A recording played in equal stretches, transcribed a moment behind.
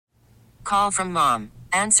call from mom.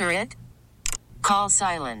 Answer it. Call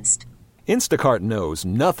silenced. Instacart knows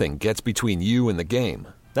nothing gets between you and the game.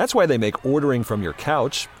 That's why they make ordering from your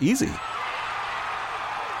couch easy.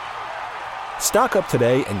 Stock up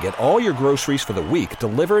today and get all your groceries for the week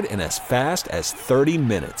delivered in as fast as 30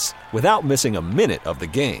 minutes without missing a minute of the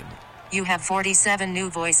game. You have 47 new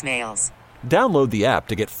voicemails. Download the app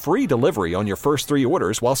to get free delivery on your first 3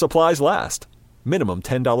 orders while supplies last. Minimum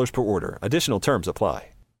 $10 per order. Additional terms apply.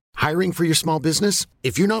 Hiring for your small business?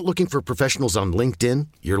 If you're not looking for professionals on LinkedIn,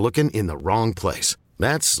 you're looking in the wrong place.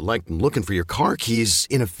 That's like looking for your car keys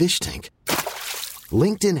in a fish tank.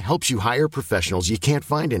 LinkedIn helps you hire professionals you can't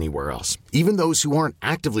find anywhere else, even those who aren't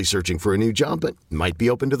actively searching for a new job but might be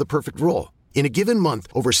open to the perfect role. In a given month,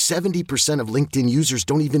 over 70% of LinkedIn users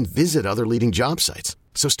don't even visit other leading job sites.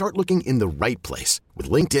 So start looking in the right place. With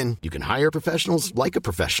LinkedIn, you can hire professionals like a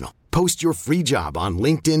professional. Post your free job on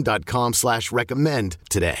linkedin.com/recommend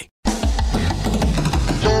today.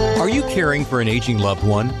 Are you caring for an aging loved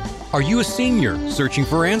one? Are you a senior searching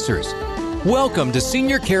for answers? Welcome to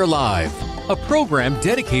Senior Care Live, a program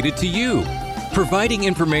dedicated to you, providing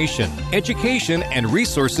information, education, and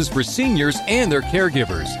resources for seniors and their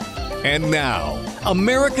caregivers. And now,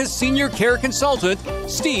 America's senior care consultant,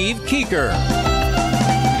 Steve Keeker.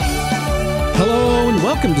 Hello and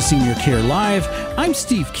welcome to Senior Care Live. I'm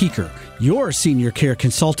Steve Keeker, your senior care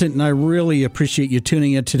consultant, and I really appreciate you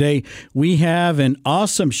tuning in today. We have an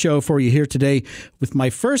awesome show for you here today with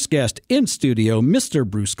my first guest in studio, Mr.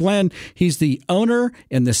 Bruce Glenn. He's the owner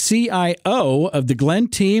and the CIO of the Glenn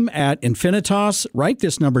team at Infinitas. Write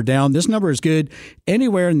this number down. This number is good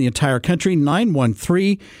anywhere in the entire country,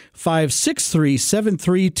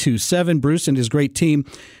 913-563-7327. Bruce and his great team,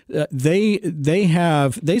 they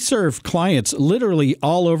serve clients literally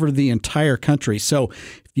all over the entire country. So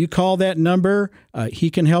if you call that number, he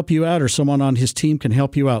can help you out, or someone on his team can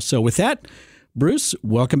help you out. So with that, Bruce,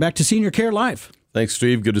 welcome back to Senior Care Live. Thanks,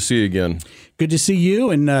 Steve. Good to see you again. Good to see you,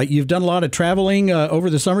 and you've done a lot of traveling over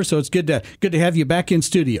the summer, so it's good to have you back in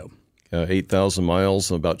studio. 8,000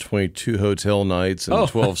 miles, about 22 hotel nights in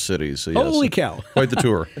 12 cities. So yes, holy cow. Quite the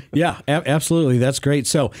tour. Yeah, absolutely. That's great.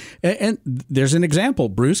 So, and there's an example.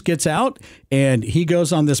 Bruce gets out and he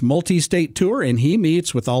goes on this multi-state tour and he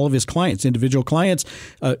meets with all of his clients, individual clients,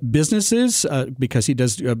 businesses, because he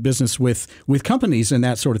does business with companies and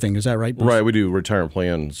that sort of thing. Is that right, Bruce? Right. We do retirement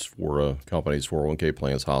plans for companies, 401k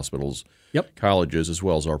plans, hospitals, colleges, as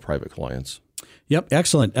well as our private clients. Yep.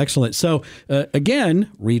 Excellent. Excellent. So, again,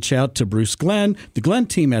 reach out to Bruce Glenn, the Glenn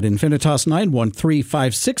team at Infinitas,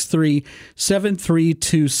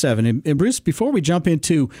 913-563-7327. And Bruce, before we jump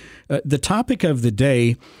into the topic of the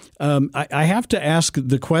day, I have to ask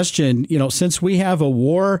the question, since we have a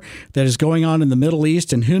war that is going on in the Middle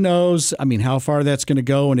East, and who knows, how far that's going to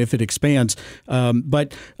go and if it expands,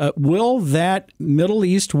 but will that Middle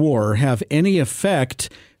East war have any effect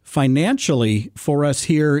financially for us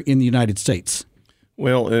here in the United States?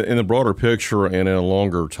 Well, in the broader picture and in a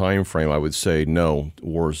longer time frame, I would say no.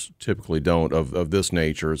 Wars typically don't of this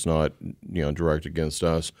nature. It's not direct against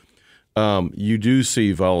us. You do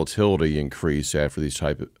see volatility increase after these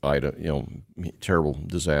type of terrible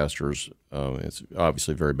disasters. It's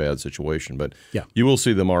obviously a very bad situation, but you will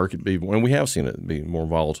see the market be, and we have seen it be more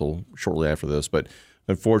volatile shortly after this. But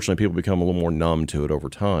unfortunately, people become a little more numb to it over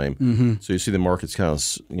time. Mm-hmm. So you see the markets kind of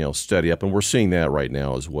steady up, and we're seeing that right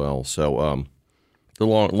now as well. So the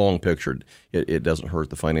long picture, it doesn't hurt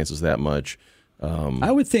the finances that much. I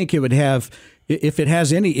would think it would have, if it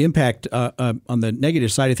has any impact on the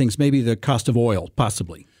negative side of things, maybe the cost of oil,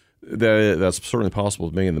 possibly. That's certainly possible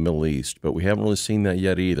to me in the Middle East, but we haven't really seen that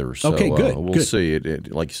yet either. So okay, good. We'll see.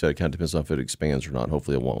 It, like you said, it kind of depends on if it expands or not.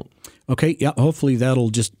 Hopefully it won't. Okay, yeah, hopefully that'll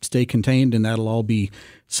just stay contained and that'll all be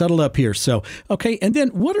settled up here. So, okay, and then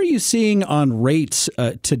what are you seeing on rates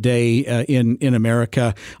today in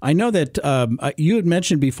America? I know that you had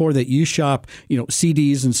mentioned before that you shop,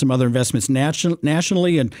 CDs and some other investments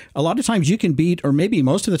nationally, and a lot of times you can beat, or maybe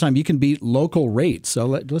most of the time you can beat local rates. So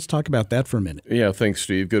let's talk about that for a minute. Yeah, thanks,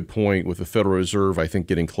 Steve. Good point. With the Federal Reserve, I think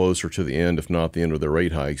getting closer to the end, if not the end of their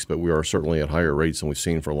rate hikes, but we are certainly at higher rates than we've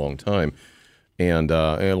seen for a long time. And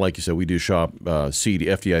like you said, we do shop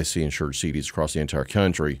FDIC-insured CDs across the entire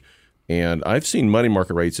country. And I've seen money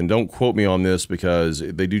market rates, and don't quote me on this because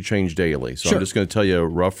they do change daily. So sure. I'm just going to tell you a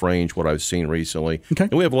rough range what I've seen recently. Okay.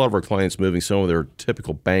 And we have a lot of our clients moving some of their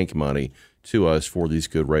typical bank money to us for these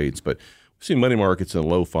good rates. But we've seen money markets in the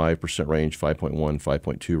low 5% range, 5.1,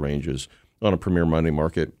 5.2 ranges on a premier money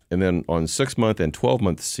market. And then on 6-month and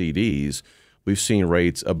 12-month CDs, we've seen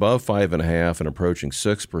rates above 5.5% and approaching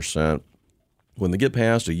 6%. When they get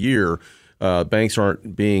past a year, banks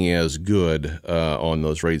aren't being as good on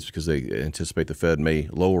those rates because they anticipate the Fed may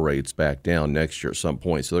lower rates back down next year at some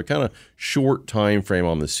point. So they're kind of short time frame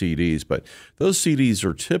on the CDs, but those CDs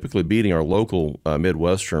are typically beating our local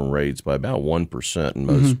Midwestern rates by about 1%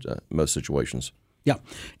 in most situations. Yeah,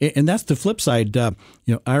 and that's the flip side.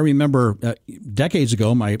 I remember decades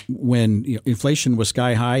ago, when inflation was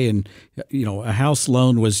sky high, and a house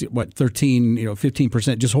loan was 13,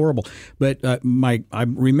 15%, just horrible. But I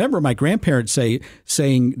remember my grandparents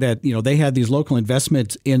saying that they had these local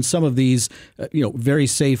investments in some of these very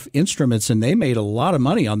safe instruments, and they made a lot of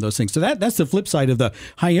money on those things. So that's the flip side of the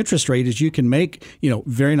high interest rate is you can make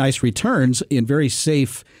very nice returns in very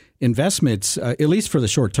safe investments, at least for the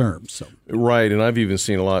short term. So right, and I've even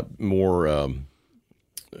seen a lot more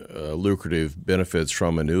lucrative benefits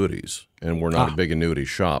from annuities. And we're not a big annuity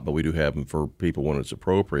shop, but we do have them for people when it's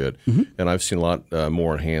appropriate. And I've seen a lot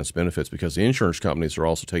more enhanced benefits because the insurance companies are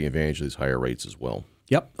also taking advantage of these higher rates as well.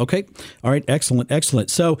 Yep. Okay. All right.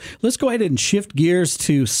 Excellent. So let's go ahead and shift gears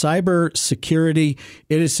to cybersecurity.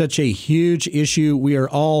 It is such a huge issue. We are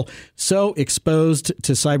all so exposed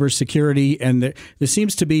to cybersecurity, and there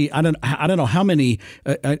seems to be I don't know how many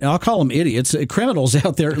I'll call them idiots, criminals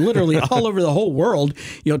out there, literally all over the whole world,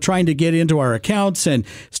 trying to get into our accounts and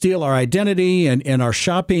steal our identity and our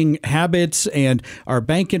shopping habits and our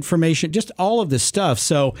bank information, just all of this stuff.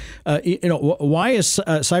 So why is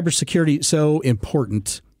cybersecurity so important?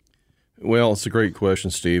 Well, it's a great question,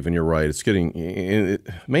 Steve, and you're right.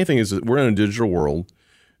 Main thing is that we're in a digital world,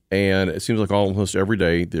 and it seems like almost every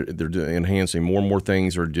day they're enhancing more and more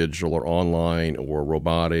things are digital or online or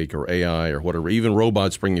robotic or AI or whatever. Even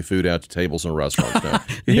robots bring you food out to tables in restaurants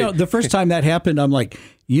now. The first time that happened, I'm like,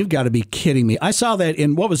 you've got to be kidding me. I saw that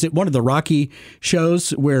in, one of the Rocky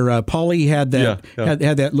shows where Paulie had that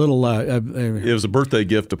had that little... it was a birthday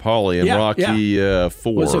gift to Paulie in Rocky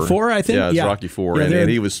 4. Was it 4, I think? Yeah, it was Rocky 4, and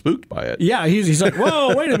he was spooked by it. Yeah, he's like,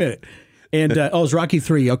 whoa, wait a minute. And it's Rocky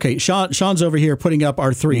 3. Okay, Sean's over here putting up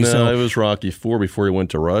our 3. No, it was Rocky 4 before he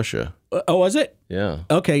went to Russia. Oh, was it? Yeah.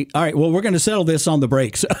 Okay. All right. Well, we're going to settle this on the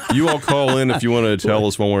break. You all call in if you want to tell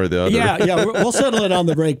us one way or the other. Yeah. We'll settle it on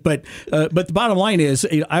the break. But the bottom line is,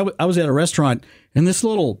 I was at a restaurant and this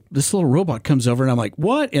little robot comes over and I'm like,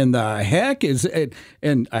 what in the heck is it?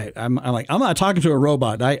 And I'm like, I'm not talking to a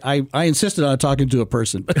robot. I insisted on talking to a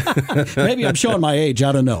person. Maybe I'm showing my age.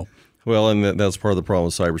 I don't know. Well, and that's part of the problem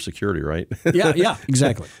with cybersecurity, right? Yeah,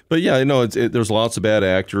 exactly. But there's lots of bad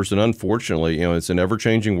actors, and unfortunately, it's an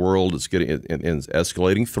ever-changing world. It's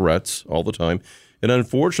escalating threats all the time, and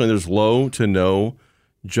unfortunately, there's low to no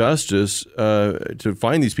justice to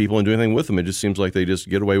find these people and do anything with them. It just seems like they just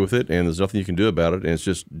get away with it, and there's nothing you can do about it, and it's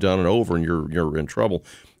just done and over, and you're in trouble.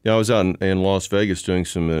 I was out in Las Vegas doing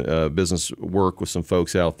some business work with some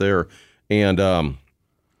folks out there, and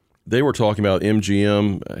they were talking about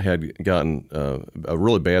MGM had gotten a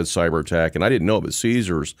really bad cyber attack, and I didn't know it, but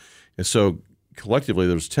Caesars. And so collectively,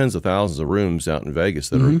 there's tens of thousands of rooms out in Vegas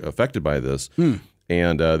that are affected by this.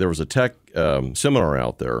 And there was a tech seminar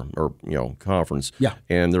out there, or conference. Yeah.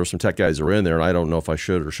 And there were some tech guys that were in there, and I don't know if I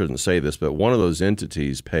should or shouldn't say this, but one of those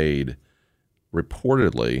entities paid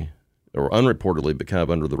reportedly or unreportedly, but kind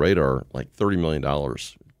of under the radar, like $30 million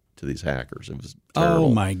to these hackers. It was terrible.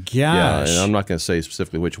 Oh my gosh! Yeah, and I'm not going to say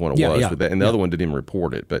specifically which one it was, but the other one didn't even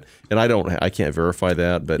report it. And I can't verify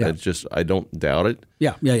that, but it's just I don't doubt it.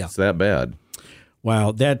 Yeah. It's that bad.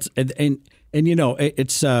 Wow, that's and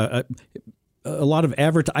it's a lot of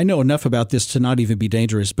I know enough about this to not even be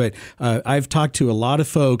dangerous, but I've talked to a lot of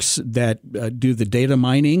folks that do the data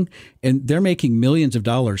mining, and they're making millions of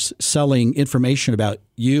dollars selling information about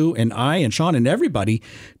you and I and Sean and everybody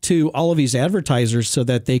to all of these advertisers so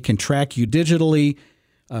that they can track you digitally,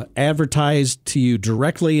 advertise to you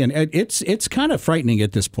directly, and it's kind of frightening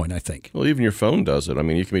at this point, I think. Well, even your phone does it. I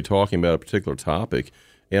mean, you can be talking about a particular topic,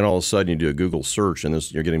 and all of a sudden you do a Google search, and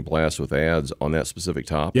you're getting blasted with ads on that specific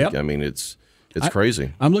topic. Yep. I mean, it's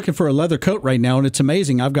crazy. I'm looking for a leather coat right now, and it's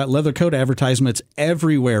amazing. I've got leather coat advertisements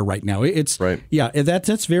everywhere right now. It's right. Yeah,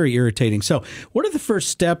 that's very irritating. So what are the first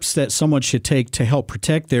steps that someone should take to help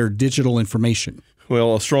protect their digital information?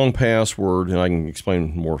 Well, a strong password, and I can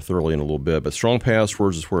explain more thoroughly in a little bit, but strong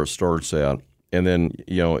passwords is where it starts at. And then,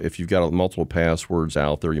 if you've got multiple passwords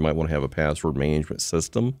out there, you might want to have a password management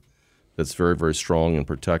system that's very, very strong and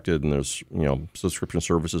protected, and there's, subscription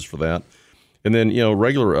services for that. And then,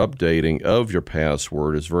 regular updating of your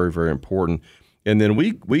password is very, very important. And then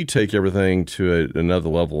we take everything to another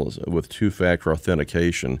level with two-factor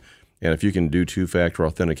authentication. And if you can do two-factor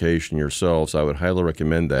authentication yourselves, I would highly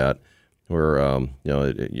recommend that, where,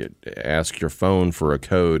 you ask your phone for a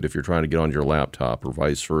code if you're trying to get on your laptop or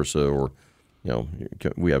vice versa, or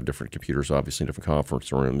we have different computers, obviously, in different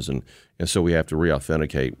conference rooms, and so we have to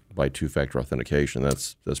re-authenticate by two-factor authentication.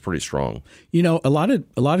 That's pretty strong. A lot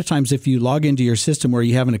of times, if you log into your system where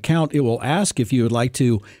you have an account, it will ask if you would like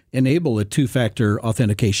to enable a two-factor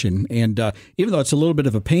authentication. And even though it's a little bit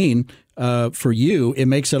of a pain for you, it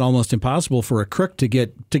makes it almost impossible for a crook to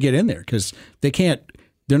get in there because they're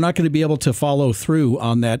not going to be able to follow through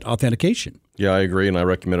on that authentication. Yeah, I agree, and I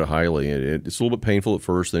recommend it highly. It's a little bit painful at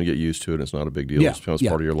first, then you get used to it. It's not a big deal. It's part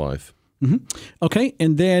of your life. Mm-hmm. Okay,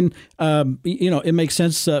 and then it makes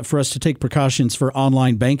sense for us to take precautions for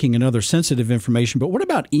online banking and other sensitive information. But what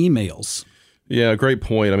about emails? Yeah, great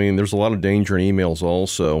point. I mean, there's a lot of danger in emails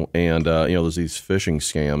also, and there's these phishing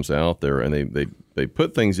scams out there, and they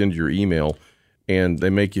put things into your email, and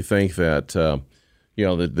they make you think that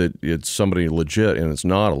that it's somebody legit, and it's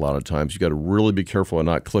not. A lot of times, you got to really be careful of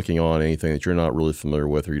not clicking on anything that you're not really familiar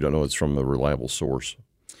with, or you don't know it's from a reliable source.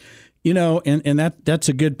 And that's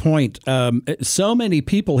a good point. So many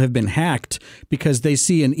people have been hacked because they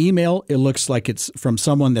see an email. It looks like it's from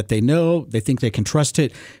someone that they know. They think they can trust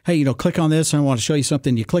it. Hey, click on this. I want to show you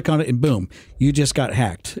something. You click on it, and boom, you just got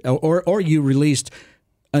hacked. Or you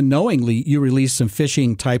unknowingly released some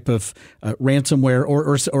phishing type of ransomware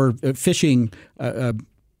or phishing.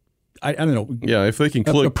 I don't know. Yeah, if they can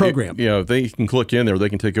click a program. If they can click in there, they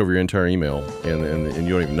can take over your entire email, and you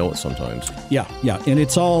don't even know it sometimes. Yeah, and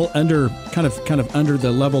it's all under kind of under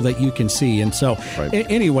the level that you can see. And so,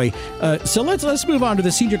 anyway, so let's move on to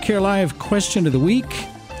the Senior Care Live question of the week.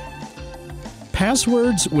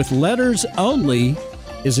 Passwords with letters only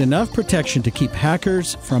is enough protection to keep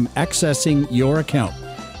hackers from accessing your account.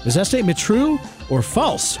 Is that statement true or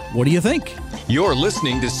false? What do you think? You're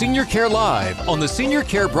listening to Senior Care Live on the Senior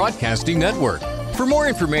Care Broadcasting Network. For more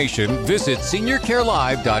information, visit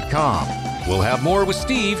seniorcarelive.com. We'll have more with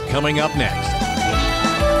Steve coming up next.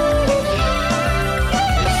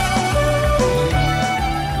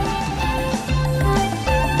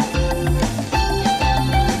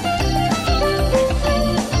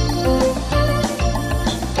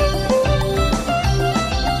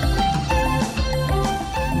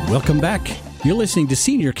 Welcome back. You're listening to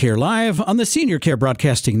Senior Care Live on the Senior Care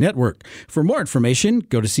Broadcasting Network. For more information,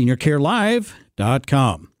 go to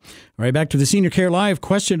seniorcarelive.com. All right, back to the Senior Care Live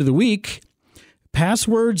question of the week.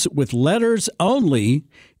 Passwords with letters only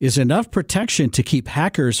is enough protection to keep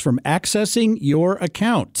hackers from accessing your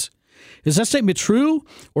account. Is that statement true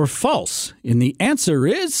or false? And the answer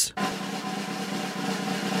is...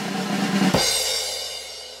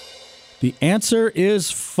 The answer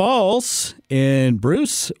is false. And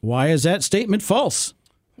Bruce, why is that statement false?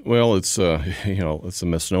 Well, it's it's a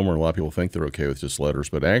misnomer. A lot of people think they're okay with just letters,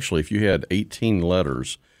 but actually, if you had 18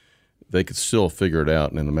 letters, they could still figure it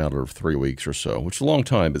out in a matter of 3 weeks or so, which is a long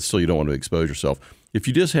time, but still you don't want to expose yourself. If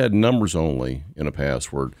you just had numbers only in a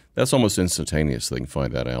password, that's almost instantaneous. They can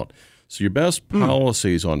find that out. So your best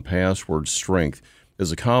policies on password strength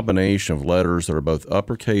is a combination of letters that are both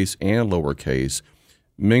uppercase and lowercase,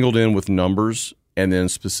 mingled in with numbers, and then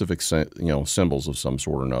specific, symbols of some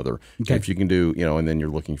sort or another. Okay. If you can do, and then you're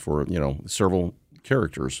looking for, several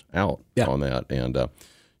characters out on that. And,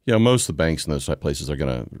 most of the banks in those type places are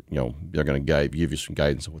going to, they're going to give you some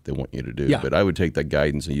guidance on what they want you to do. Yeah. But I would take that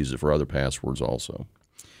guidance and use it for other passwords also.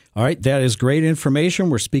 All right, that is great information.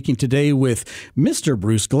 We're speaking today with Mr.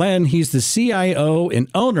 Bruce Glenn. He's the CIO and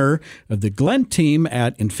owner of the Glenn team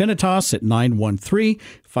at Infinitas at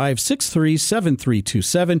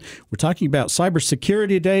 913-563-7327. We're talking about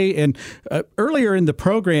Cybersecurity Day. And earlier in the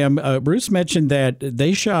program, Bruce mentioned that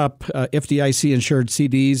they shop FDIC-insured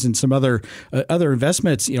CDs and some other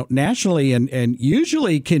investments, nationally and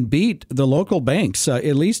usually can beat the local banks,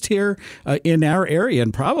 at least here in our area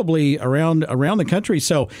and probably around the country.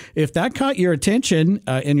 So if that caught your attention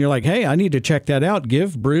and you're like, hey, I need to check that out,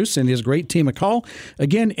 give Bruce and his great team a call.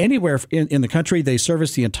 Again, anywhere in the country, they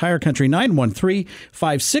service the entire country,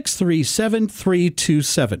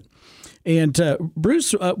 913-563-7327. And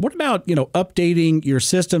Bruce, what about, updating your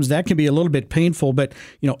systems? That can be a little bit painful, but,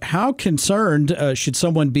 how concerned should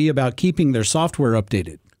someone be about keeping their software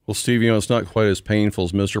updated? Well, Steve, it's not quite as painful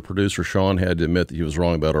as Mr. Producer Sean had to admit that he was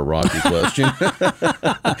wrong about our Rocky question.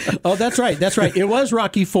 Oh, that's right. It was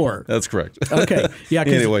Rocky IV. That's correct. Okay. Yeah.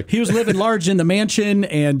 Anyway, he was living large in the mansion,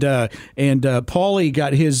 and Paulie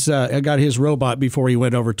got his robot before he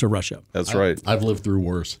went over to Russia. That's right. I've lived through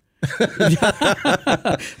worse.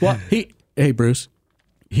 Well, hey, Bruce.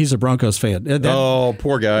 He's a Broncos fan.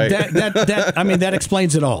 Poor guy. That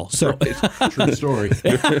explains it all. So, right. True story.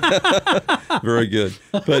 Very good.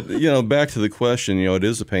 But back to the question. It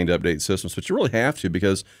is a pain to update systems, but you really have to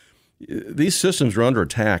because these systems are under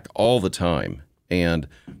attack all the time, And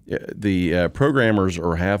the programmers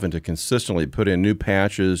are having to consistently put in new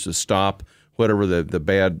patches to stop whatever the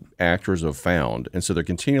bad actors have found, and so they're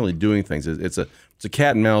continually doing things. It's a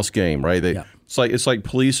cat and mouse game, right? It's like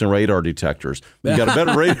police and radar detectors. You got a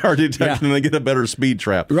better radar detector, and they get a better speed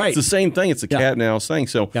trap. Right. It's the same thing. It's a cat and mouse thing.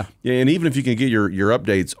 So, and even if you can get your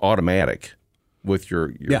updates automatic with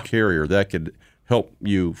your carrier, that could help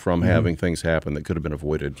you from having things happen that could have been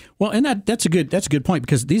avoided. Well, and that's a good point,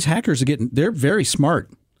 because these hackers they're very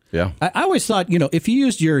smart. Yeah. I always thought, if you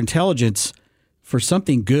used your intelligence for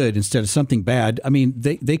something good instead of something bad, I mean,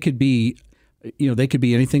 they could be, they could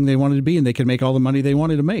be anything they wanted to be, and they could make all the money they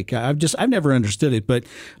wanted to make. I've never understood it, but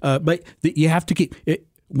you have to keep it.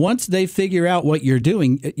 Once they figure out what you're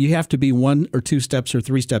doing, you have to be 1 or 2 steps or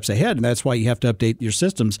 3 steps ahead, and that's why you have to update your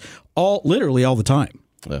systems literally all the time.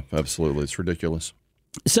 Yeah, absolutely. It's ridiculous.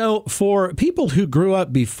 So for people who grew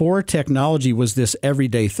up before technology was this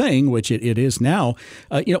everyday thing, which it is now,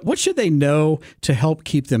 what should they know to help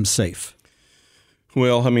keep them safe?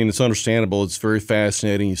 Well, I mean, it's understandable. It's very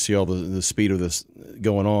fascinating. You see all the speed of this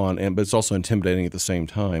going on, but it's also intimidating at the same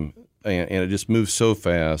time. And it just moves so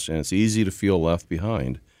fast, and it's easy to feel left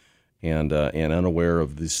behind and unaware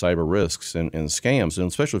of these cyber risks and scams. And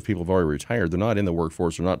especially if people have already retired, they're not in the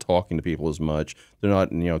workforce. They're not talking to people as much. They're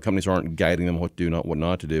not, companies aren't guiding them what to do, what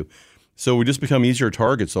not to do. So we just become easier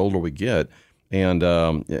targets the older we get. And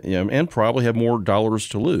and probably have more dollars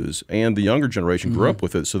to lose. And the younger generation grew up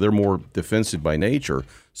with it, so they're more defensive by nature.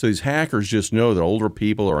 So these hackers just know that older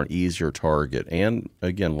people are an easier target, and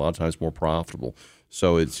again, a lot of times more profitable.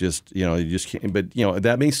 So it's just you just can't. But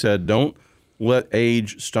that being said, don't let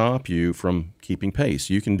age stop you from keeping pace.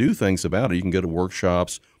 You can do things about it. You can go to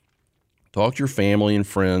workshops, talk to your family and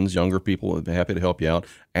friends, younger people. We're happy to help you out.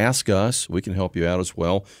 Ask us; we can help you out as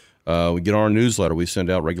well. We get our newsletter. We send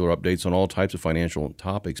out regular updates on all types of financial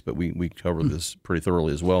topics, but we cover this pretty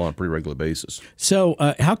thoroughly as well on a pretty regular basis. So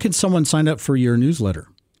how can someone sign up for your newsletter?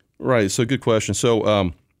 Right. So good question.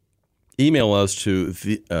 So email us to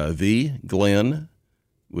the Glenn,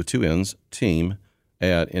 with 2 N's, team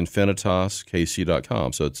at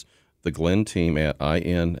InfinitasKC.com. So it's the Glenn team at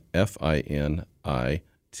INFINITAS,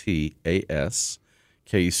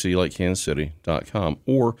 KC like Kansas City.com.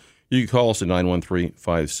 Or you can call us at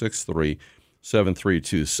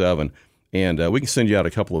 913-563-7327, and we can send you out a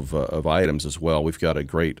couple of items as well. We've got a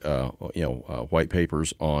great white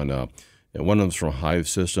papers on one of them's from Hive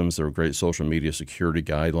Systems. They're a great social media security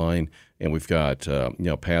guideline, and we've got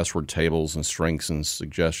password tables and strengths and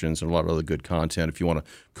suggestions and a lot of other good content. If you want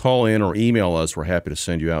to call in or email us, we're happy to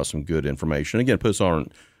send you out some good information. Again, put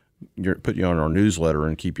you on our newsletter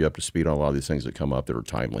and keep you up to speed on a lot of these things that come up that are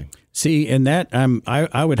timely. See, and that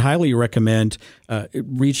I would highly recommend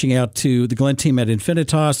reaching out to the Glenn team at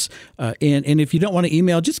Infinitas. And if you don't want to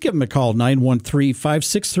email, just give them a call,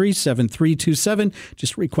 913-563-7327.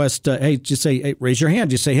 Just request, raise your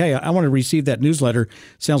hand. Just say, hey, I want to receive that newsletter.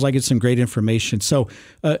 Sounds like it's some great information. So,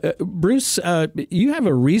 Bruce, you have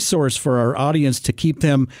a resource for our audience to keep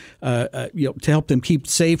them, to help them keep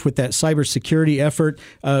safe with that cybersecurity effort.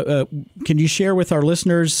 Can you share with our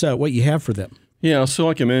listeners what you have for them? Yeah, so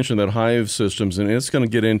like I mentioned, that Hive Systems, and it's going to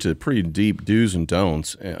get into pretty deep do's and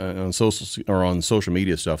don'ts on social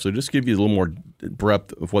media stuff. So just give you a little more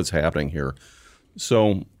breadth of what's happening here.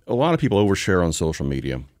 So a lot of people overshare on social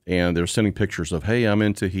media, and they're sending pictures of, hey, I'm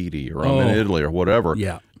in Tahiti or I'm in Italy or whatever.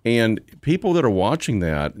 Yeah. And people that are watching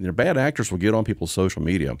that, they're bad actors will get on people's social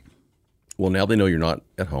media. Well, now they know you're not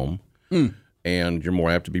at home, and you're more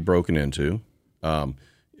apt to be broken into.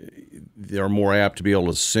 They're more apt to be able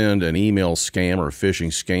to send an email scam or a phishing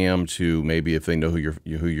scam to maybe if they know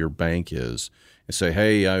who your bank is, and say,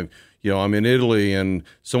 hey, I'm in Italy and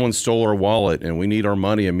someone stole our wallet and we need our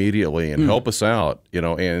money immediately and help us out,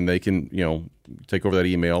 and they can take over that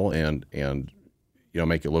email and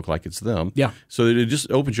make it look like it's them. Yeah. So it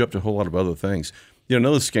just opens you up to a whole lot of other things.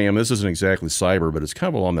 Another scam. This isn't exactly cyber, but it's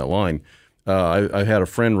kind of along that line. I had a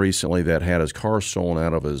friend recently that had his car stolen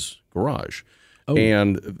out of his garage. Oh.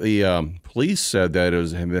 And the police said that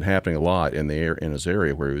it had been happening a lot in his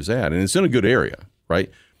area where he was at, and it's in a good area, right?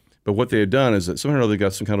 But what they had done is that somehow they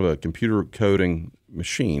got some kind of a computer coding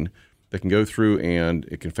machine that can go through and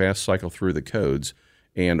it can fast cycle through the codes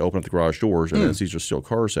and open up the garage doors, and then it's easier to steal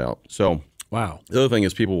cars out. So wow. The other thing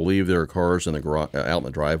is people will leave their cars in the out in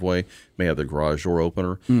the driveway, may have the garage door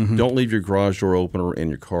opener. Mm-hmm. Don't leave your garage door opener and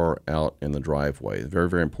your car out in the driveway. Very,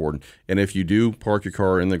 very important. And if you do park your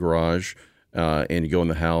car in the garage, and you go in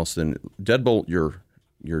the house, then deadbolt your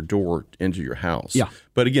door into your house. Yeah.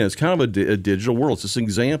 But again, it's kind of a digital world. It's just an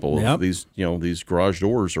example of these. These garage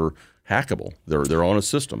doors are hackable. They're on a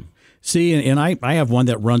system. See, and I have one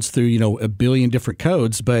that runs through, a billion different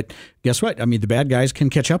codes, but guess what? I mean, the bad guys can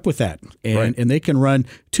catch up with that, and they can run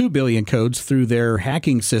 2 billion codes through their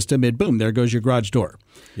hacking system, and boom, there goes your garage door.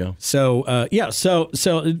 Yeah. So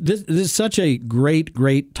this is such a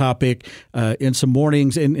great topic in some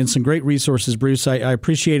mornings and some great resources, Bruce. I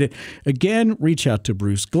appreciate it. Again, reach out to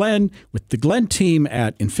Bruce Glenn with the Glenn team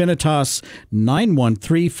at Infinitas,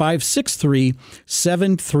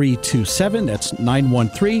 913-563-7327. That's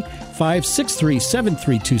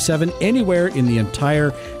 913-563-7327, anywhere in the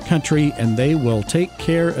entire country, and they will take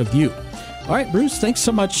care of you. All right, Bruce, thanks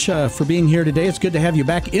so much for being here today. It's good to have you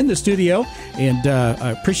back in the studio, and I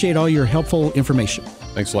appreciate all your helpful information.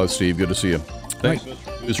 Thanks a lot, Steve. Good to see you. Thanks,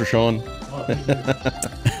 Mr. Sean.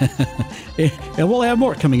 And we'll have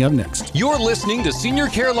more coming up next. You're listening to Senior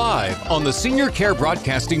Care Live on the Senior Care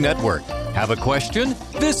Broadcasting Network. Have a question?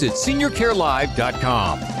 Visit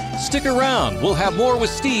seniorcarelive.com. Stick around. We'll have more with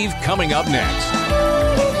Steve coming up next.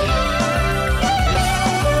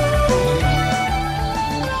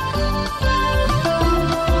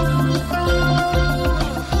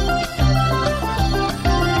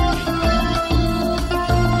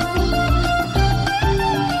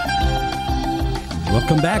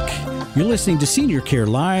 Welcome back. You're listening to Senior Care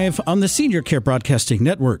Live on the Senior Care Broadcasting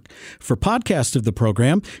Network. For podcast of the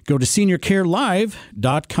program, go to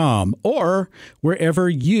seniorcarelive.com or wherever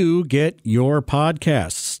you get your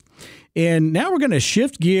podcasts. And now we're going to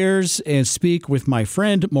shift gears and speak with my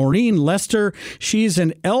friend Maureen Lester. She's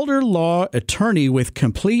an elder law attorney with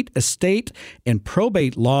Complete Estate and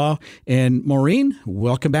Probate Law. And Maureen,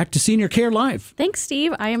 welcome back to Senior Care Live. Thanks,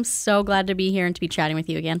 Steve. I am so glad to be here and to be chatting with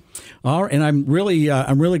you again. All right, and I'm really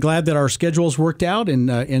glad that our schedules worked out.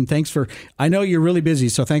 And thanks for. I know you're really busy,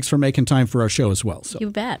 so thanks for making time for our show as well. So. You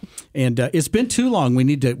bet. And it's been too long. We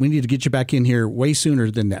need to get you back in here way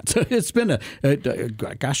sooner than that. So it's been a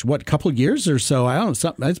couple of years or so. I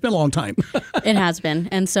don't know. It's been a long time. It has been.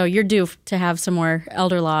 And so you're due to have some more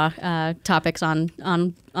elder law topics on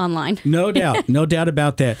online. No doubt. No doubt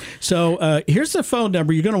about that. So here's the phone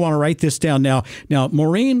number. You're going to want to write this down now. Now,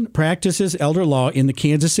 Maureen practices elder law in the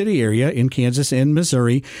Kansas City area, in Kansas and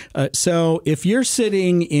Missouri. So if you're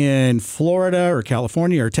sitting in Florida or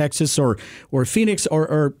California or Texas or Phoenix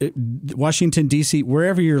or Washington, D.C.,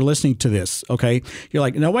 wherever you're listening to this, okay, you're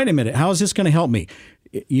like, no, wait a minute. How is this going to help me?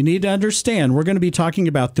 You need to understand, we're going to be talking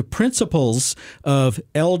about the principles of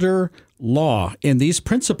elder law, and these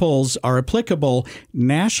principles are applicable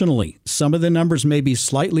nationally. Some of the numbers may be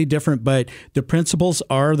slightly different, but the principles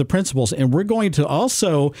are the principles. And we're going to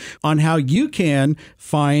also on how you can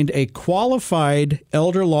find a qualified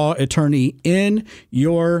elder law attorney in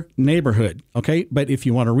your neighborhood. Okay, but if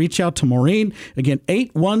you want to reach out to Maureen, again,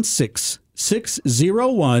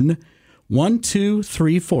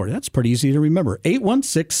 816-601-1234. That's pretty easy to remember.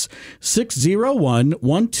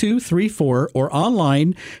 816-601-1234 or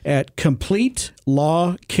online at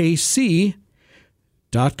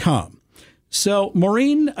CompleteLawKC.com. So,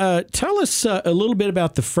 Maureen, tell us a little bit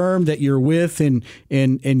about the firm that you're with and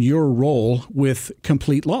your role with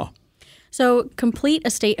Complete Law. So, Complete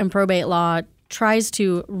Estate and Probate Law tries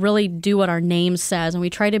to really do what our name says, and we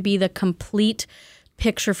try to be the complete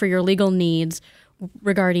picture for your legal needs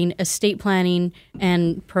regarding estate planning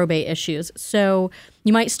and probate issues. So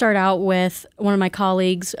you might start out with one of my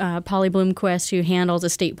colleagues, Polly Bloomquist, who handles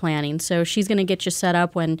estate planning. So she's going to get you set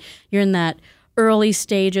up when you're in that early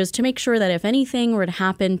stages to make sure that if anything were to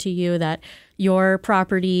happen to you, that your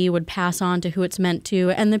property would pass on to who it's meant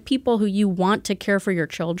to, and the people who you want to care for your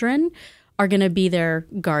children are going to be their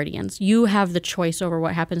guardians. You have the choice over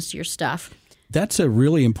what happens to your stuff. That's a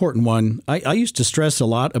really important one. I used to stress a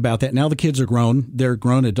lot about that. Now the kids are grown. They're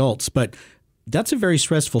grown adults. But that's a very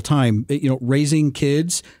stressful time, raising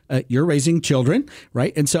kids. You're raising children,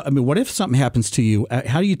 right? And so, what if something happens to you?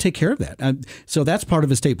 How do you take care of that? So that's part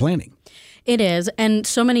of estate planning. It is. And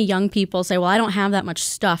so many young people say, well, I don't have that much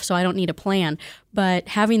stuff, so I don't need a plan. But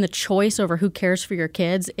having the choice over who cares for your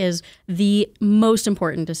kids is the most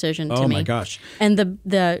important decision to me. Oh, my gosh. And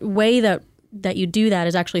the way that you do that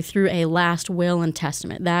is actually through a last will and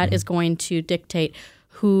testament. That is going to dictate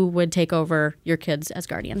who would take over your kids as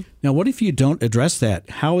guardian. Now, what if you don't address that?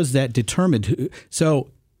 How is that determined? So,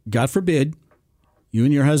 God forbid, you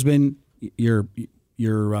and your husband, you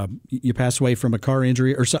pass away from a car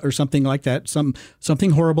injury or something like that,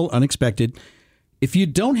 something horrible, unexpected. If you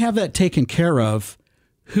don't have that taken care of,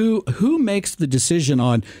 who makes the decision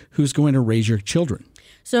on who's going to raise your children?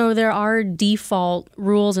 So there are default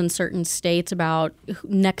rules in certain states about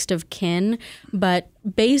next of kin, but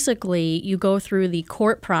basically you go through the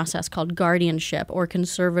court process called guardianship or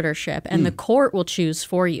conservatorship, and the court will choose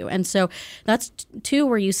for you. And so that's too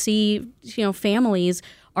where you see, families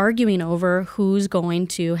arguing over who's going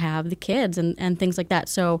to have the kids and things like that.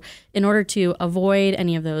 So in order to avoid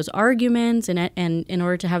any of those arguments and in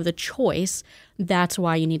order to have the choice, that's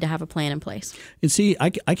why you need to have a plan in place. And see, I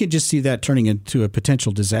could just see that turning into a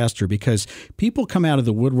potential disaster because people come out of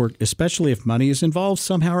the woodwork, especially if money is involved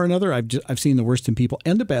somehow or another. I've seen the worst in people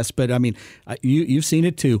and the best, but I mean, you've seen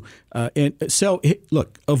it too. And so,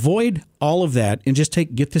 look, avoid all of that and just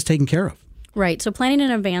get this taken care of. Right. So planning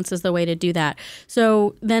in advance is the way to do that.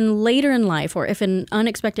 So then later in life, or if an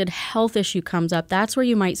unexpected health issue comes up, that's where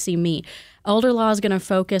you might see me. Elder law is going to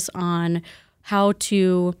focus on how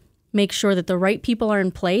to make sure that the right people are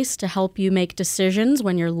in place to help you make decisions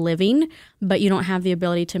when you're living, but you don't have the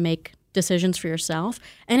ability to make decisions for yourself.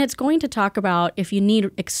 And it's going to talk about if you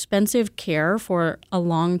need expensive care for a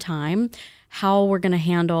long time, how we're going to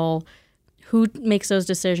handle who makes those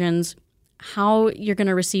decisions, how you're going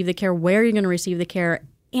to receive the care, where you're going to receive the care,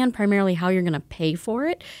 and primarily how you're going to pay for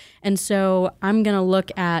it. And so I'm going to look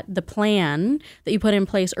at the plan that you put in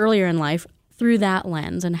place earlier in life through that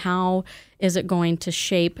lens, and how is it going to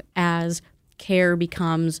shape as care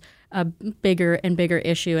becomes a bigger and bigger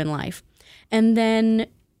issue in life. And then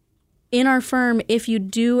in our firm, if you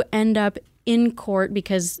do end up in court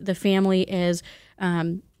because the family is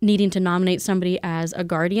needing to nominate somebody as a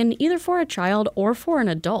guardian, either for a child or for an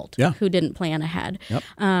adult who didn't plan ahead. Yep.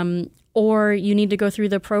 Or you need to go through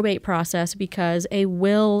the probate process because a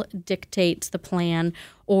will dictates the plan,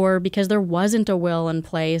 or because there wasn't a will in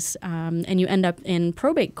place and you end up in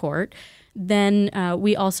probate court, then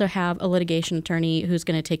we also have a litigation attorney who's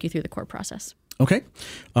going to take you through the court process. Okay.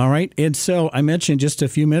 All right. And so I mentioned just a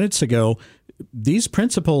few minutes ago, these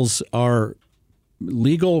principles are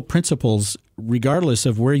legal principles regardless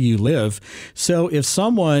of where you live. So if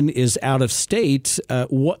someone is out of state,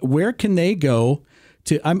 where can they go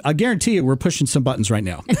to? I guarantee you we're pushing some buttons right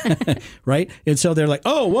now, right? And so they're like,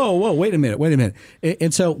 oh, whoa, wait a minute.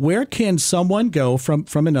 And so where can someone go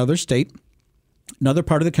from another state, another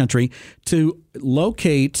part of the country, to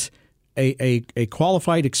locate a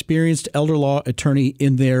qualified, experienced elder law attorney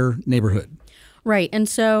in their neighborhood? Right. And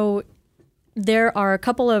so there are a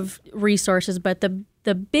couple of resources, but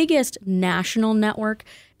the biggest national network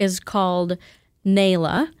is called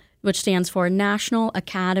NAELA, which stands for National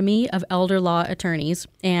Academy of Elder Law Attorneys.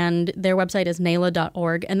 And their website is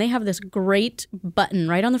naela.org. And they have this great button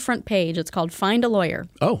right on the front page. It's called Find a Lawyer.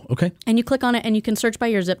 Oh, okay. And you click on it and you can search by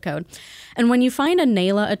your zip code. And when you find a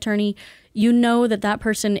NAELA attorney, you know that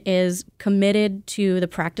person is committed to the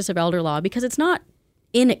practice of elder law because it's not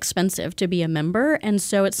inexpensive to be a member. And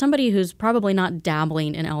so it's somebody who's probably not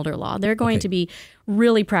dabbling in elder law. They're going to be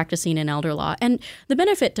really practicing in elder law. And the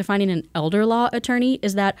benefit to finding an elder law attorney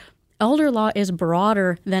is that elder law is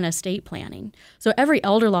broader than estate planning. So every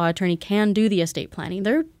elder law attorney can do the estate planning.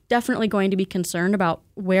 They're definitely going to be concerned about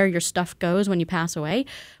where your stuff goes when you pass away,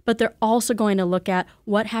 but they're also going to look at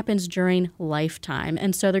what happens during lifetime.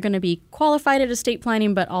 And so they're going to be qualified at estate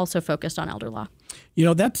planning, but also focused on elder law. You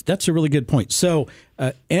know, that's a really good point. So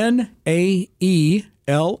NAELA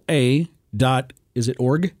is it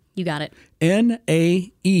org? You got it.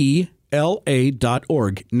 NAELA.org,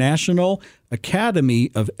 National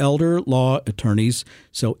Academy of Elder Law Attorneys.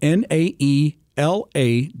 So NAELA.org.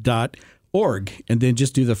 And then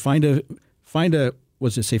just do the find an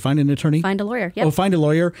attorney? Find a lawyer. Yep. Oh, find a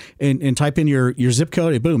lawyer and type in your zip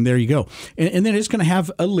code and boom, there you go. And then it's going to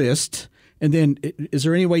have a list. And then is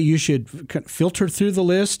there any way you should filter through the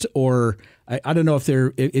list, or I don't know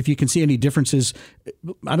if you can see any differences,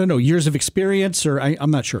 I don't know, years of experience, or I'm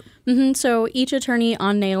not sure. Mm-hmm. So each attorney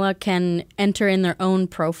on NAELA can enter in their own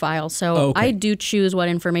profile. So I do choose what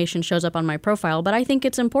information shows up on my profile, but I think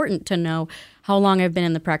it's important to know how long I've been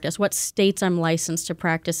in the practice, what states I'm licensed to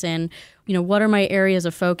practice in, what are my areas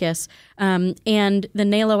of focus. And the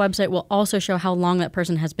NAELA website will also show how long that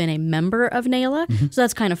person has been a member of NAELA. Mm-hmm. So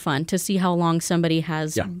that's kind of fun to see how long somebody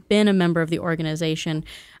has been a member of the organization.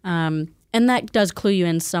 And that does clue you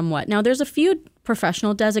in somewhat. Now, there's a few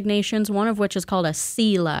professional designations, one of which is called a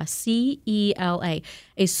CELA, C-E-L-A,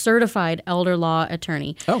 a Certified Elder Law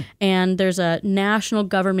Attorney. Oh. And there's a national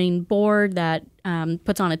governing board that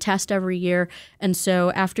puts on a test every year. And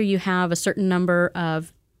so after you have a certain number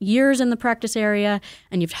of years in the practice area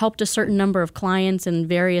and you've helped a certain number of clients in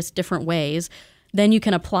various different ways, then you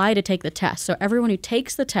can apply to take the test. So everyone who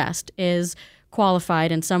takes the test is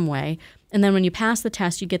qualified in some way. And then when you pass the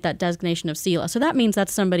test, you get that designation of CELA. So that means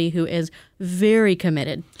that's somebody who is very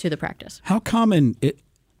committed to the practice. How common?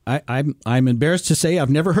 I'm embarrassed to say I've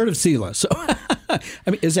never heard of CELA. So, I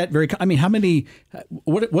mean, is that very? I mean, how many?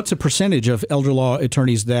 What's a percentage of elder law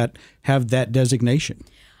attorneys that have that designation?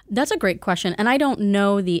 That's a great question, and I don't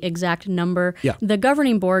know the exact number. Yeah. The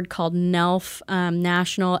governing board called NELF,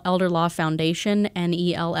 National Elder Law Foundation,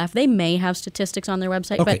 NELF, they may have statistics on their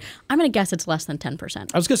website, Okay. but I'm going to guess it's less than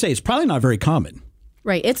 10%. I was going to say it's probably not very common.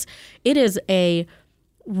 Right. It's a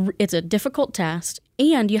difficult test,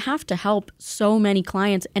 and you have to help so many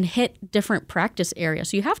clients and hit different practice areas.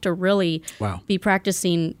 So you have to really be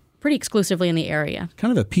practicing pretty exclusively in the area.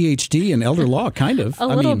 Kind of a PhD in elder law, kind of. A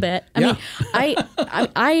little bit. I mean,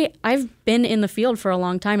 I've been in the field for a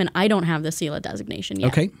long time, and I don't have the CELA designation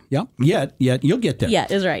yet. Okay. Yeah. Yet you'll get there. Yeah,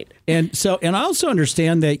 is right. And I also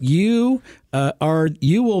understand that you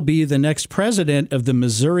will be the next president of the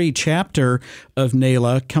Missouri chapter of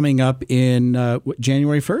NAELA coming up in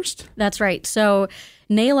January 1st? That's right. So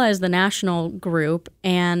NAELA is the national group,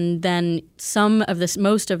 and then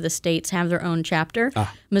most of the states have their own chapter.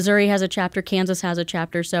 Missouri has a chapter, Kansas has a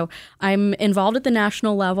chapter. So I'm involved at the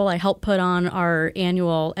national level. I help put on our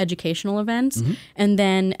annual educational events. And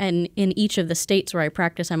then in each of the states where I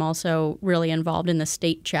practice, I'm also really involved in the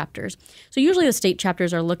state chapters. So usually the state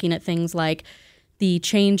chapters are looking at things like the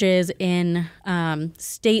changes in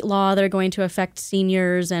state law that are going to affect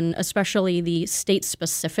seniors, and especially the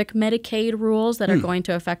state-specific Medicaid rules that are going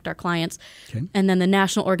to affect our clients. Okay. And then the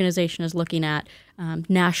national organization is looking at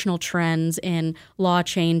national trends in law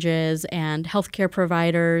changes and healthcare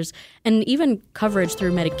providers, and even coverage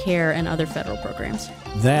through Medicare and other federal programs.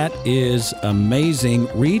 That is amazing.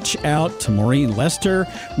 Reach out to Maureen Lester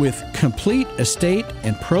with Complete Estate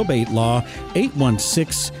and Probate Law,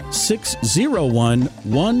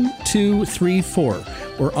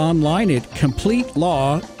 816-601-1234, or online at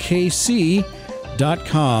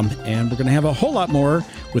CompleteLawKC.com. And we're going to have a whole lot more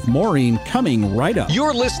with Maureen coming right up.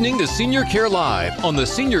 You're listening to Senior Care Live on the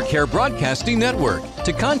Senior Care Broadcasting Network.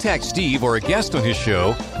 To contact Steve or a guest on his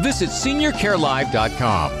show, visit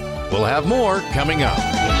SeniorCareLive.com. We'll have more coming up.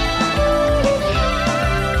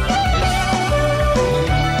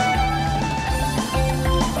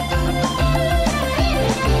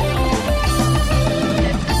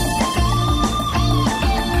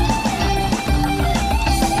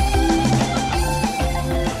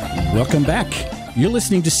 Welcome back. You're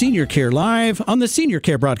listening to Senior Care Live on the Senior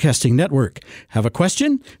Care Broadcasting Network. Have a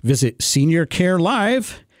question? Visit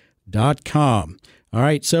SeniorCareLive.com. All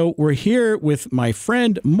right, so we're here with my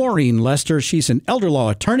friend Maureen Lester. She's an elder law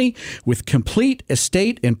attorney with Complete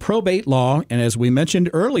Estate and Probate Law. And as we mentioned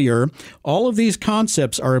earlier, all of these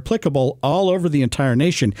concepts are applicable all over the entire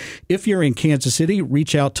nation. If you're in Kansas City,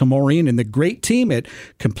 reach out to Maureen and the great team at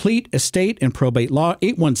Complete Estate and Probate Law,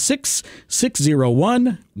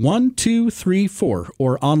 816-601-1234,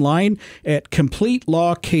 or online at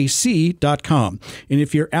CompleteLawKC.com. And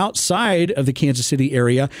if you're outside of the Kansas City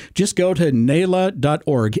area, just go to NAELA.org,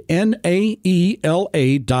 NAELA.org,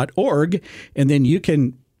 and then you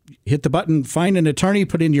can hit the button, find an attorney,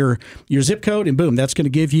 put in your zip code, and boom, that's going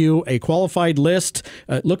to give you a qualified list.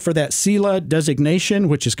 Look for that CELA designation,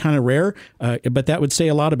 which is kind of rare, but that would say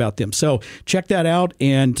a lot about them. So check that out.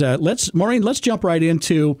 And Maureen, let's jump right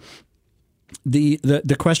into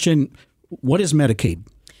the question, what is Medicaid?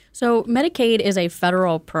 So Medicaid is a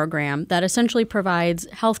federal program that essentially provides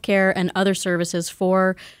health care and other services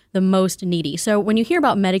for the most needy. So when you hear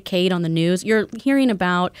about Medicaid on the news, you're hearing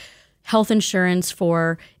about health insurance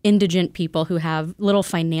for indigent people who have little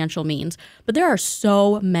financial means. But there are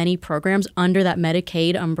so many programs under that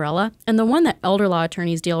Medicaid umbrella. And the one that elder law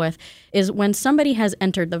attorneys deal with is when somebody has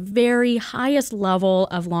entered the very highest level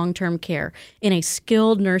of long-term care in a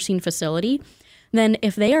skilled nursing facility. Then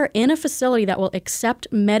if they are in a facility that will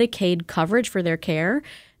accept Medicaid coverage for their care,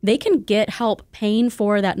 they can get help paying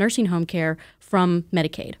for that nursing home care from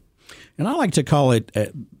Medicaid. And I like to call it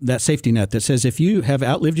that safety net that says if you have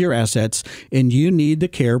outlived your assets and you need the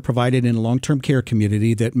care provided in a long-term care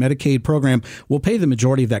community, that Medicaid program will pay the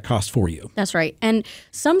majority of that cost for you. That's right. And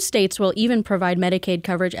some states will even provide Medicaid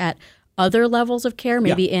coverage at other levels of care,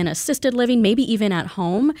 maybe in assisted living, maybe even at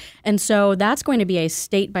home. And so that's going to be a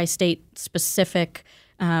state-by-state specific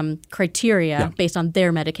criteria based on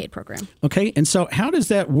their Medicaid program. Okay, and so how does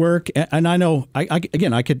that work? And I know, I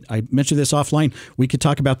mentioned this offline. We could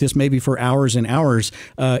talk about this maybe for hours and hours,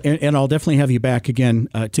 and I'll definitely have you back again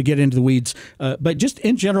to get into the weeds. But just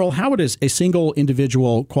in general, how does a single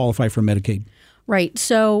individual qualify for Medicaid? Right.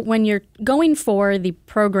 So when you're going for the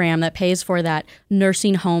program that pays for that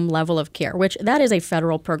nursing home level of care, which that is a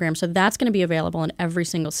federal program, so that's going to be available in every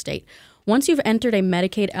single state. Once you've entered a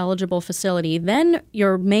Medicaid eligible facility, then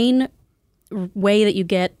your main way that you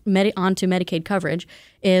get onto Medicaid coverage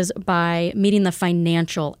is by meeting the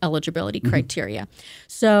financial eligibility criteria.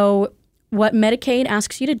 So what Medicaid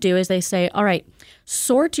asks you to do is they say, all right,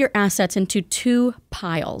 sort your assets into two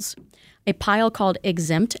piles. A pile called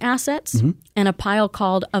exempt assets and a pile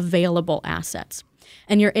called available assets.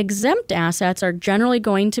 And your exempt assets are generally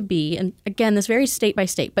going to be, and again, this varies state by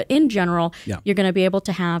state, but in general, you're going to be able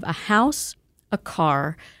to have a house, a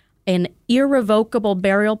car, an irrevocable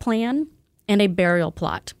burial plan, and a burial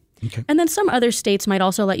plot. Okay. And then some other states might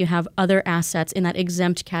also let you have other assets in that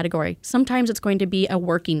exempt category. Sometimes it's going to be a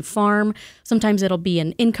working farm. Sometimes it'll be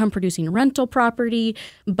an income-producing rental property,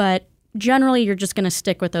 but generally, you're just going to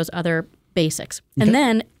stick with those other basics. Okay. And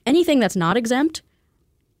then anything that's not exempt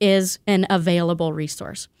is an available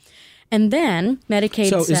resource. And then Medicaid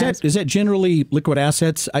says... So is that generally liquid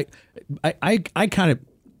assets? I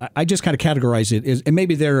just kind of categorize it as, and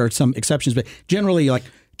maybe there are some exceptions, but generally like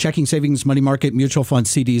checking, savings, money market, mutual funds,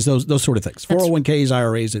 CDs, those sort of things. 401ks,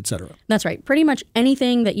 IRAs, et cetera. That's right. Pretty much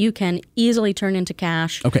anything that you can easily turn into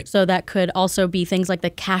cash. Okay. So that could also be things like the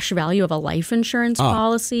cash value of a life insurance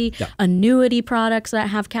policy, annuity products that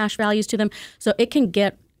have cash values to them. So it can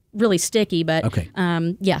get really sticky, but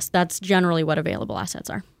yes, that's generally what available assets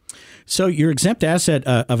are. So your exempt asset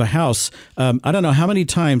of a house, I don't know how many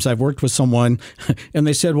times I've worked with someone and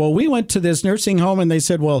they said, well, we went to this nursing home and they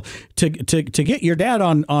said, well, to get your dad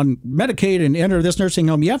on Medicaid and enter this nursing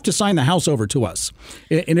home, you have to sign the house over to us.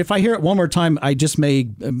 And if I hear it one more time, I just may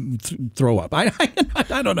throw up. I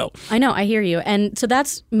don't know. I know. I hear you. And so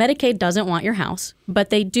that's Medicaid doesn't want your house, but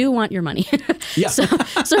they do want your money. Yeah.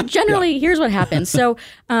 So generally, here's what happens. So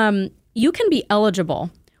you can be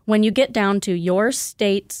eligible when you get down to your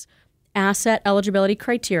state's asset eligibility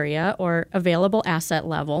criteria or available asset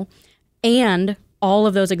level and all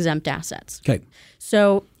of those exempt assets. Okay.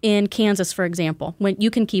 So in Kansas, for example, when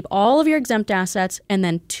you can keep all of your exempt assets and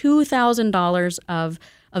then $2,000 of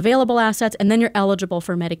available assets, and then you're eligible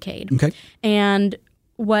for Medicaid. Okay. And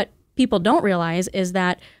what people don't realize is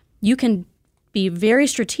that you can be very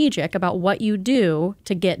strategic about what you do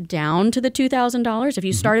to get down to the $2,000. If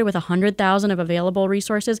you started with $100,000 of available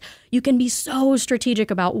resources, you can be so strategic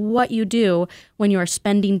about what you do when you are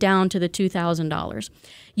spending down to the $2,000.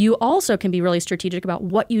 You also can be really strategic about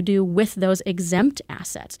what you do with those exempt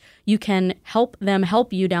assets. You can help them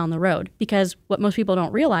help you down the road, because what most people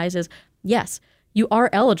don't realize is, yes, you are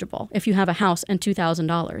eligible if you have a house and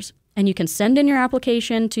 $2,000, and you can send in your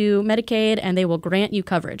application to Medicaid and they will grant you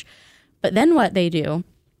coverage. But then what they do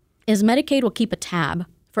is Medicaid will keep a tab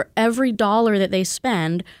for every dollar that they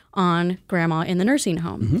spend on grandma in the nursing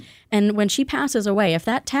home. And when she passes away, if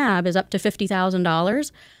that tab is up to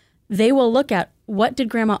 $50,000, they will look at what did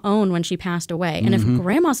grandma own when she passed away. And if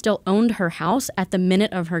grandma still owned her house at the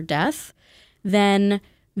minute of her death, then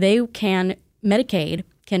Medicaid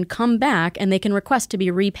can come back and they can request to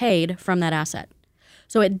be repaid from that asset.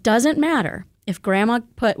 So it doesn't matter if grandma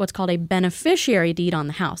put what's called a beneficiary deed on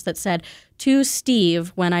the house that said, to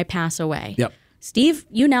Steve when I pass away. Yep. Steve,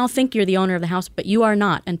 you now think you're the owner of the house, but you are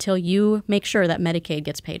not until you make sure that Medicaid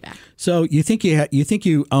gets paid back. So you think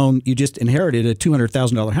you just inherited a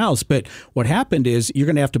 $200,000 house, but what happened is you're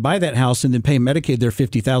going to have to buy that house and then pay Medicaid their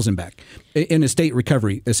 $50,000 back in estate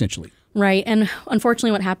recovery, essentially. Right. And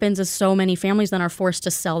unfortunately, what happens is so many families then are forced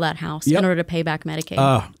to sell that house in order to pay back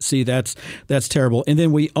Medicaid. See, that's terrible. And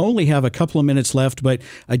then we only have a couple of minutes left, but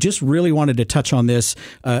I just really wanted to touch on this.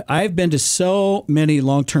 I've been to so many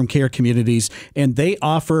long-term care communities, and they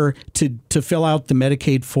offer to fill out the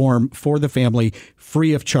Medicaid form for the family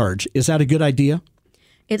free of charge. Is that a good idea?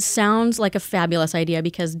 It sounds like a fabulous idea,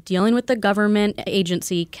 because dealing with the government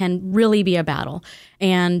agency can really be a battle.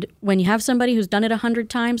 And when you have somebody who's done it 100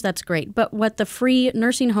 times, that's great. But what the free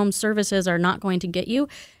nursing home services are not going to get you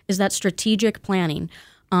is that strategic planning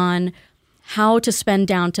on how to spend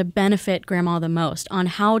down to benefit grandma the most, on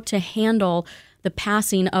how to handle the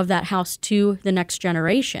passing of that house to the next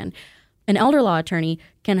generation. An elder law attorney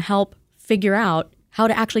can help figure out how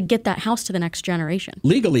to actually get that house to the next generation.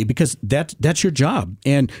 Legally, because that's your job.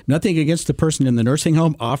 And nothing against the person in the nursing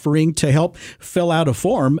home offering to help fill out a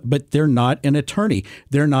form, but they're not an attorney.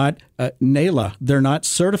 They're not NALA. They're not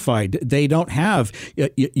certified. They don't have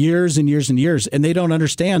years and years and years, and they don't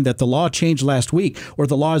understand that the law changed last week, or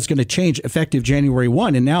the law is going to change effective January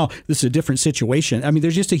 1, and now this is a different situation. I mean,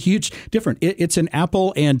 there's just a huge difference. It's an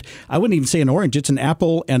apple and, I wouldn't even say an orange, it's an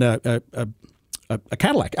apple and a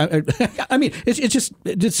Cadillac. I mean,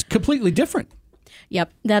 it's completely different.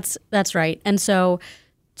 Yep, that's right. And so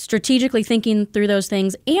strategically thinking through those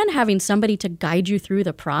things and having somebody to guide you through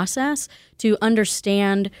the process to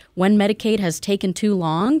understand when Medicaid has taken too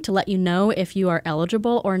long to let you know if you are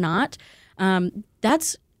eligible or not,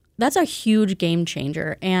 that's a huge game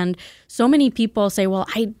changer. And so many people say, well,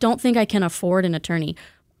 I don't think I can afford an attorney.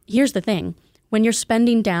 Here's the thing. When you're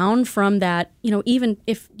spending down from that, even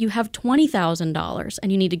if you have $20,000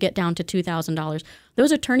 and you need to get down to $2,000,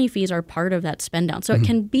 those attorney fees are part of that spend down. So it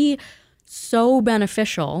can be so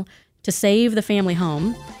beneficial to save the family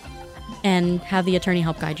home and have the attorney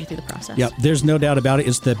help guide you through the process. Yep, there's no doubt about it.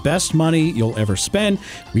 It's the best money you'll ever spend.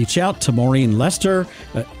 Reach out to Maureen Lester.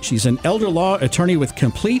 She's an elder law attorney with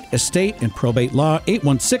complete estate and probate law,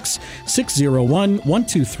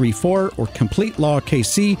 816-601-1234 or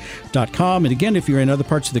CompleteLawKC.com. And again, if you're in other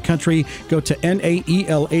parts of the country, go to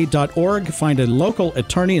naela.org, find a local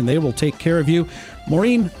attorney, and they will take care of you.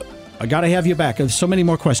 Maureen, I got to have you back. There's so many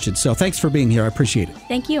more questions. So thanks for being here. I appreciate it.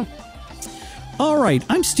 Thank you. All right,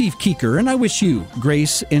 I'm Steve Keeker, and I wish you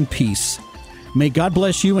grace and peace. May God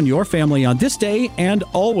bless you and your family on this day and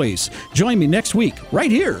always. Join me next week right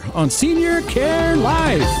here on Senior Care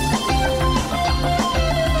Live.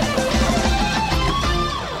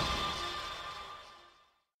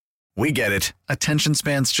 We get it. Attention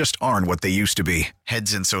spans just aren't what they used to be.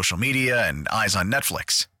 Heads in social media and eyes on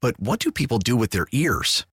Netflix. But what do people do with their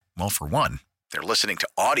ears? Well, for one, they're listening to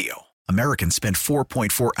audio. Americans spend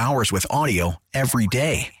 4.4 hours with audio every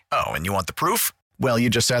day. Oh, and you want the proof? Well, you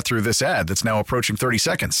just sat through this ad that's now approaching 30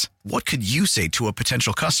 seconds. What could you say to a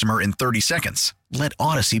potential customer in 30 seconds? Let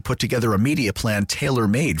Odyssey put together a media plan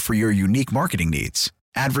tailor-made for your unique marketing needs.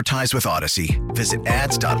 Advertise with Odyssey. Visit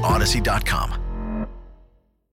ads.odyssey.com.